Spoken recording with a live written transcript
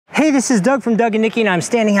Hey, this is Doug from Doug and Nikki, and I'm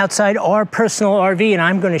standing outside our personal RV, and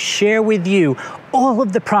I'm going to share with you all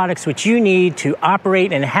of the products which you need to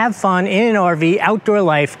operate and have fun in an RV outdoor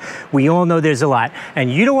life. We all know there's a lot,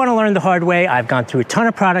 and you don't want to learn the hard way. I've gone through a ton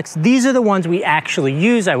of products. These are the ones we actually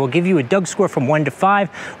use. I will give you a Doug score from 1 to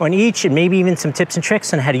 5 on each, and maybe even some tips and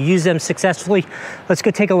tricks on how to use them successfully. Let's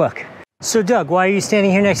go take a look. So Doug, why are you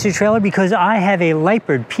standing here next to your trailer? Because I have a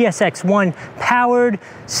Lippert PSX1 powered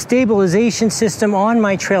stabilization system on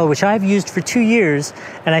my trailer, which I've used for 2 years,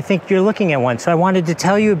 and I think you're looking at one. So I wanted to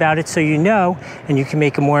tell you about it so you know, and you can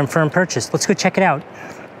make a more informed purchase. Let's go check it out.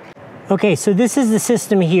 Okay, so this is the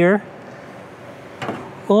system here.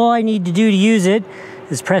 All I need to do to use it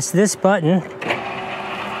is press this button.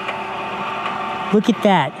 Look at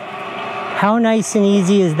that. How nice and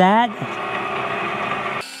easy is that?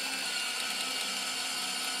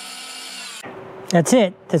 That's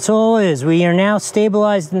it. That's all it is. We are now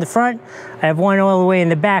stabilized in the front. I have one all the way in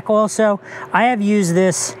the back also. I have used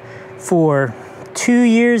this for 2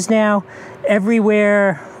 years now,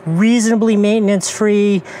 everywhere, reasonably maintenance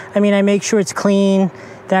free. I mean, I make sure it's clean,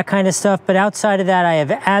 that kind of stuff. But outside of that, I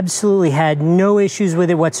have absolutely had no issues with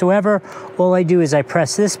it whatsoever. All I do is I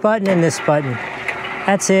press this button and this button.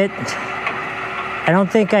 That's it. I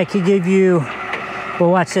don't think I could give you,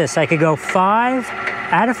 well, watch this. I could go 5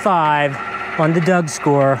 out of 5 on the Doug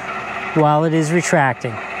score while it is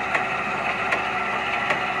retracting.